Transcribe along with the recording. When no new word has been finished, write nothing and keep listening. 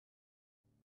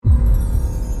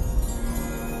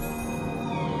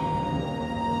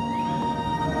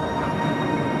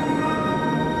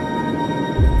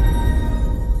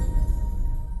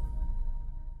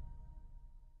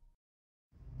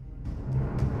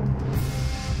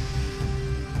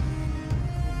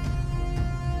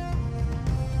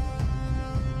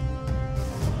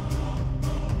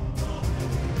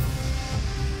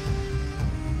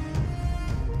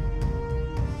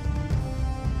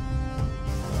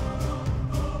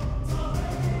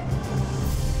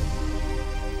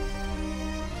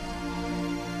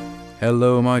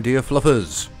Hello, my dear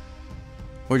fluffers.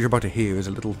 What you're about to hear is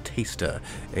a little taster,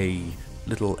 a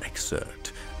little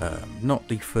excerpt. Not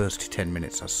the first 10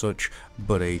 minutes as such,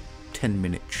 but a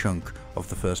 10-minute chunk of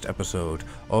the first episode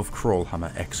of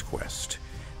Crawlhammer X Quest.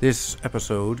 This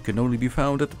episode can only be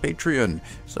found at the Patreon,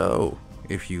 so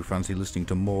if you fancy listening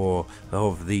to more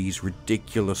of these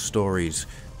ridiculous stories,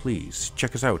 please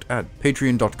check us out at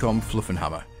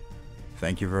patreon.com/fluffandhammer.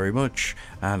 Thank you very much,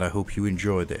 and I hope you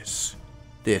enjoy this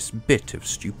bit of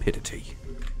stupidity.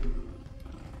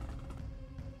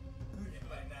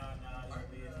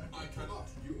 I cannot.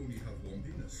 You only have one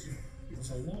penis. That's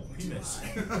a lot of penis.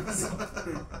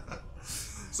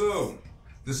 So,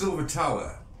 the Silver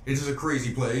Tower. It is a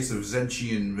crazy place of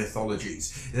Zentian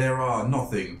mythologies. There are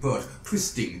nothing but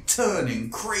twisting, turning,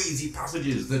 crazy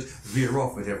passages that veer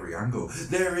off at every angle.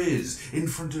 There is, in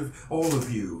front of all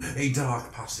of you, a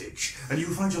dark passage, and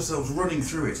you find yourselves running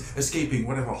through it, escaping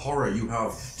whatever horror you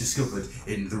have discovered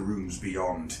in the rooms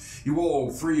beyond. You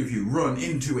all, three of you, run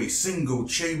into a single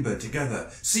chamber together,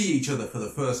 see each other for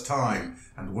the first time,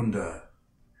 and wonder,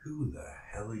 who the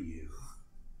hell are you?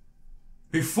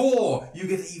 Before you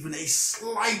get even a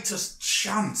slightest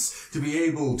chance to be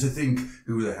able to think,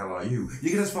 who the hell are you? You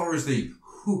get as far as the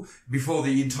who before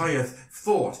the entire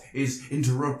thought is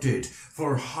interrupted.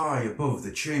 For high above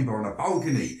the chamber on a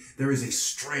balcony, there is a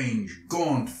strange,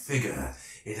 gaunt figure.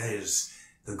 It is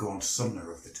the gaunt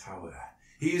summoner of the tower.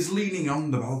 He is leaning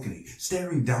on the balcony,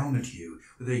 staring down at you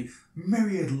with a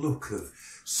myriad look of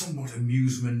somewhat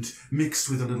amusement mixed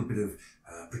with a little bit of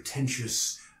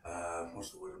pretentious,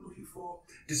 what's the word I'm looking for?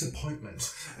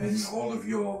 Disappointment in all of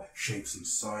your shapes and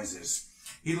sizes.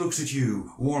 He looks at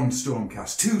you, one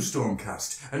Stormcast, two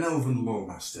Stormcast, an Elven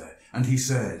Lawmaster, and he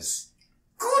says,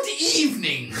 "Good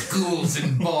evening, ghouls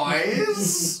and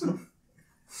boys.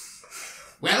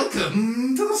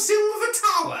 Welcome to the Silver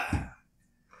Tower.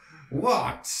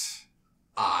 What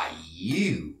are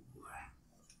you?"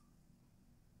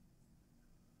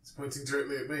 It's pointing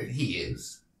directly at me. He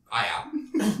is. I am.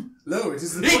 No, it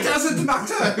isn't. It doesn't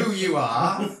matter who you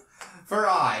are, for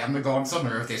I am the gaunt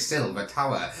summoner of this Silver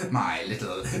Tower, my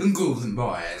little ghouls and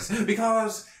boys,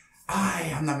 because I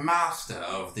am the master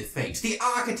of the fate, the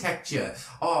architecture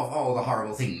of all the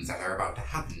horrible things that are about to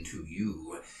happen to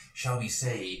you. Shall we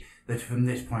say that from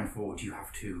this point forward you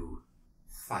have to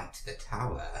fight the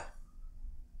tower?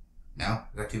 No?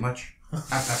 Is that too much?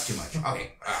 That's too much.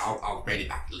 Okay, I'll rein it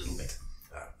back a little bit.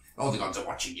 All the gods are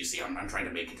watching, you see. I'm trying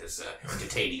to make it as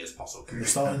entertaining as possible. You're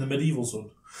starting the medieval zone.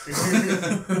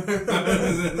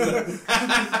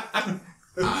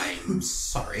 I'm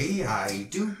sorry, I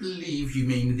do believe you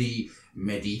mean the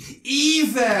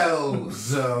medieval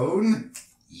zone.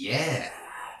 Yeah.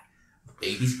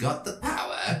 Baby's got the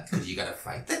power, because you gotta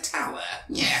fight the tower.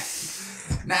 Yeah.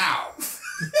 Now,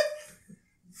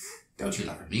 don't you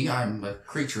laugh at me. I'm a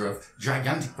creature of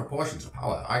gigantic proportions of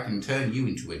power. I can turn you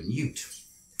into a newt.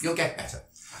 You'll get better.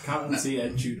 I can't unsee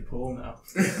Ed Tudor Paul now.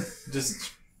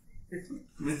 Just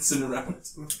mincing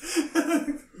around.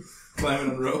 Climbing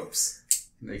on ropes.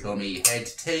 They call me Head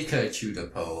Taker Tudor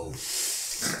Pole.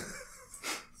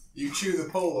 You chew the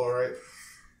pole, alright?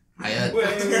 I heard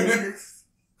that.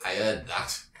 I heard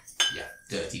that. You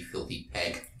dirty, filthy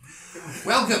peg.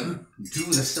 Welcome to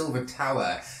the Silver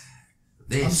Tower.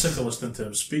 I'm sick of listening to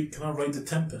him speak. Can I ride the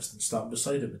Tempest and stand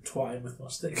beside him and twat him with my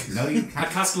stick? No, you I can't.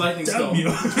 cast Lightning Damn Storm. you!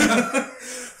 I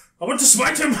want to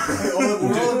smite him!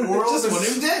 We're all Just want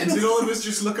him dead. Did all of us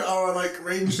just look at our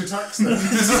ranged attacks then?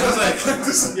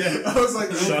 I was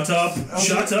like, Shut up!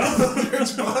 Shut up!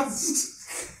 It's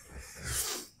blast.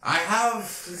 I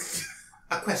have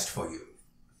a quest for you.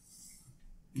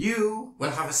 You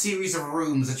will have a series of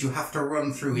rooms that you have to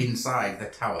run through inside the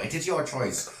tower. It is your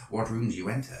choice what rooms you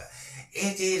enter.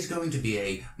 It is going to be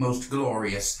a most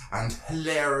glorious and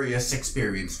hilarious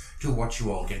experience to watch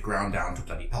you all get ground down to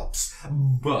bloody pulps.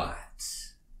 But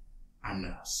I'm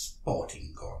a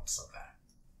sporting godmother.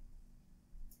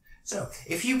 So,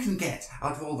 if you can get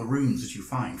out of all the rooms that you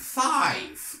find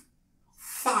five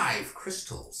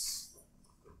crystals.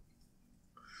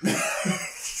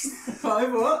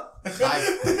 5 what?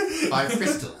 Five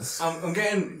crystals. I'm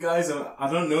getting, guys. I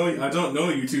don't know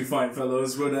you two fine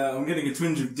fellows, but I'm getting a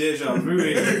twinge of deja vu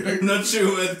here. I'm not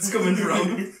sure where it's coming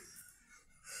from.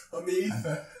 On the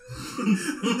ether.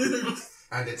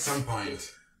 And at some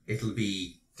point, it'll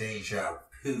be deja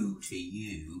vu to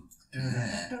you.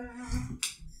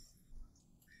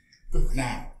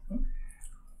 Now,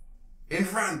 in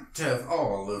front of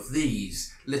all of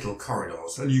these little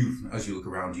corridors, and as you look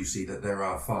around, you see that there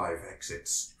are 5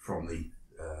 exits from the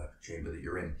chamber that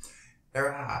you're in.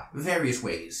 There are various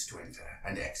ways to enter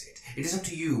and exit. It is up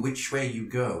to you which way you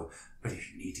go. But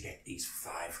if you need to get these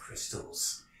 5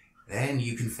 crystals, then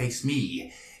you can face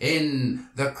me in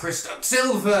the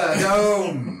Silver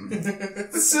Dome!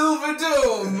 The Silver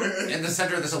Dome! In the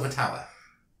center of the Silver Tower.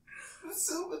 The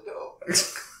Silver Dome.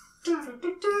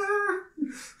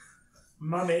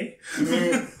 Money.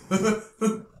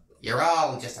 You're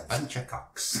all just a bunch of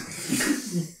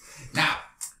cocks. Now,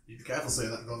 You be careful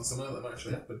saying that and going somewhere that might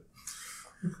actually happen.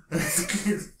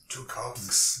 2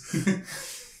 cogs.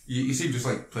 you seem to just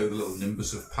like play with a little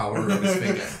nimbus of power on his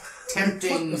finger.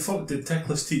 Tempting. What the fuck did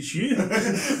Teclis teach you?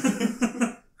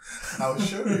 I'll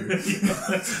show you.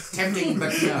 Tempting,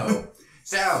 but no.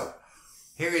 So,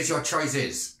 here is your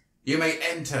choices. You may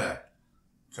exit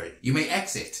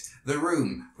the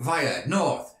room via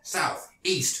north, south,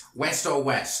 east, west or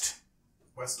west.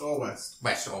 West or west?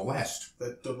 West or west.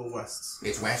 They're double wests.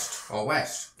 It's west or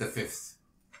west. The 5th.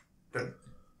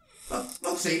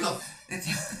 Look, see, look. This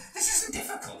isn't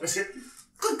difficult.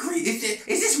 Good grief.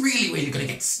 Is this really where you're going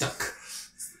to get stuck?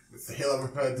 It's the hill I'm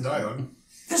prepared to die on.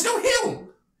 There's no hill.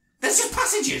 There's just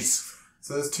passages.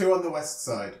 So there's 2 on the west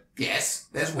side. Yes,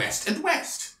 there's west and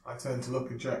west. I turn to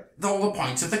look and check. All the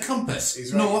points of the compass.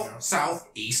 He's right, North, you know. south,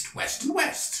 east, west and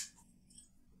west.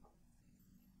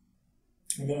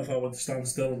 What if I were to stand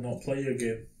still and not play your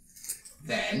game?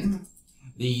 Then,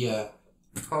 the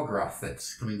photograph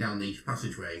that's coming down the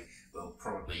passageway will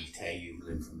probably tear you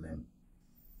limb from limb.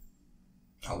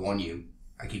 I'll warn you,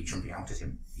 I keep jumping out at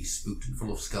him. He's spooked and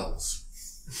full of skulls.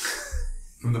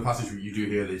 From the passageway you do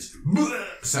hear this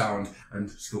sound and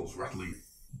skulls rattling.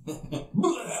 rattle.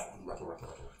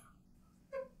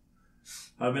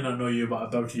 I may not know you, but I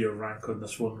bow to your rank on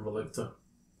this one, Relictor.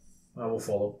 I will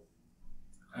follow.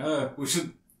 We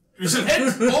should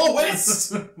head more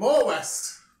west! More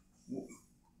west!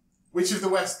 Which of the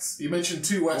wests? You mentioned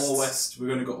 2 wests. All west. We're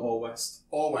going to go all west.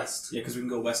 All west. Yeah, because we can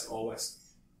go west, all west.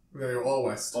 We're going to go all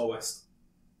west. All west.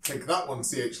 Take that one,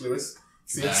 C.H. Lewis.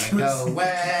 C.H. Gonna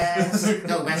Lewis.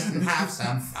 go west and have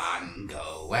some fun.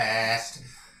 Go west.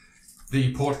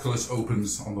 The portcullis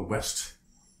opens on the west.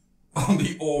 On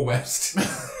the or west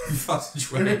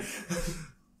passageway.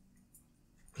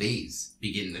 Please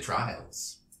begin the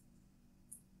trials.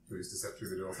 Who's to step through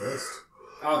the door first?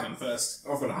 I'll go first.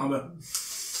 I've got a hammer.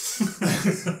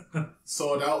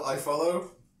 Sword out, I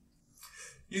follow.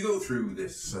 You go through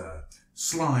this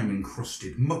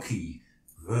slime-encrusted, mucky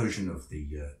version of the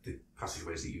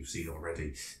passageways that you've seen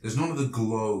already. There's none of the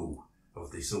glow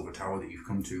of the Silver Tower that you've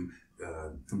come to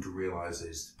realise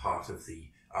is part of the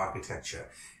architecture.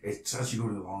 It's, as you go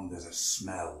along, there's a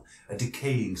smell, a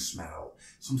decaying smell,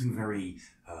 something very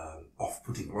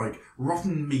off-putting, like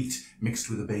rotten meat mixed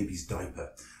with a baby's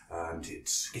diaper, and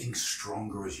it's getting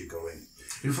stronger as you're going.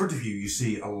 In front of you, you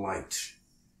see a light.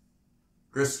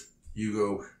 Chris,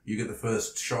 you get the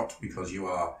first shot because you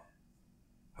are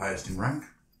highest in rank.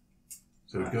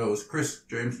 So it goes Chris,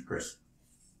 James, Chris.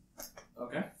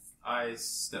 Okay. I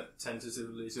step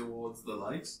tentatively towards the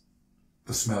light.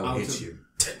 The smell Out hits of- you.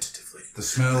 Tentatively. The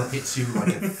smell hits you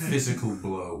like a physical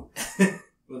blow.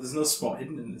 Well, there's no spot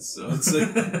hidden in this, so it's, I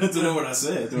don't know what I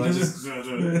say. Do I just...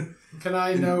 Can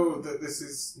I know that this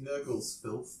is Nurgle's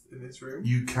filth in this room?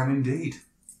 You can indeed.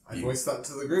 I voice that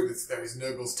to the group. There is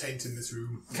Nurgle's taint in this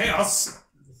room. Chaos!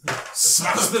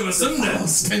 Smash them The asunder!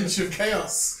 stench of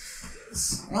chaos.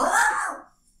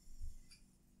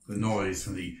 The noise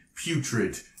from the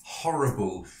putrid,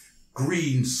 horrible,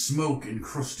 green,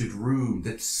 smoke-encrusted room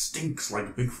that stinks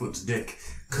like Bigfoot's dick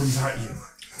comes at you.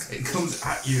 It comes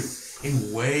at you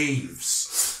in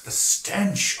waves. The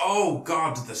stench, oh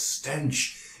God, the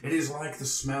stench. It is like the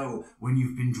smell when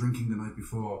you've been drinking the night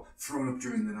before, thrown up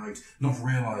during the night, not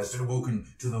realised and awoken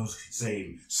to those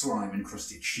same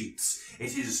slime-encrusted sheets.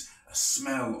 It is a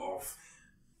smell of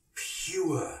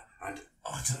pure and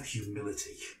utter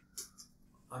humility.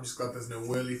 I'm just glad there's no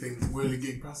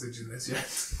whirligig passage in this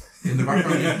yet. In the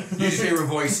background, you just hear a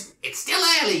voice, "It's still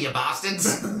early, you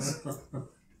bastards!"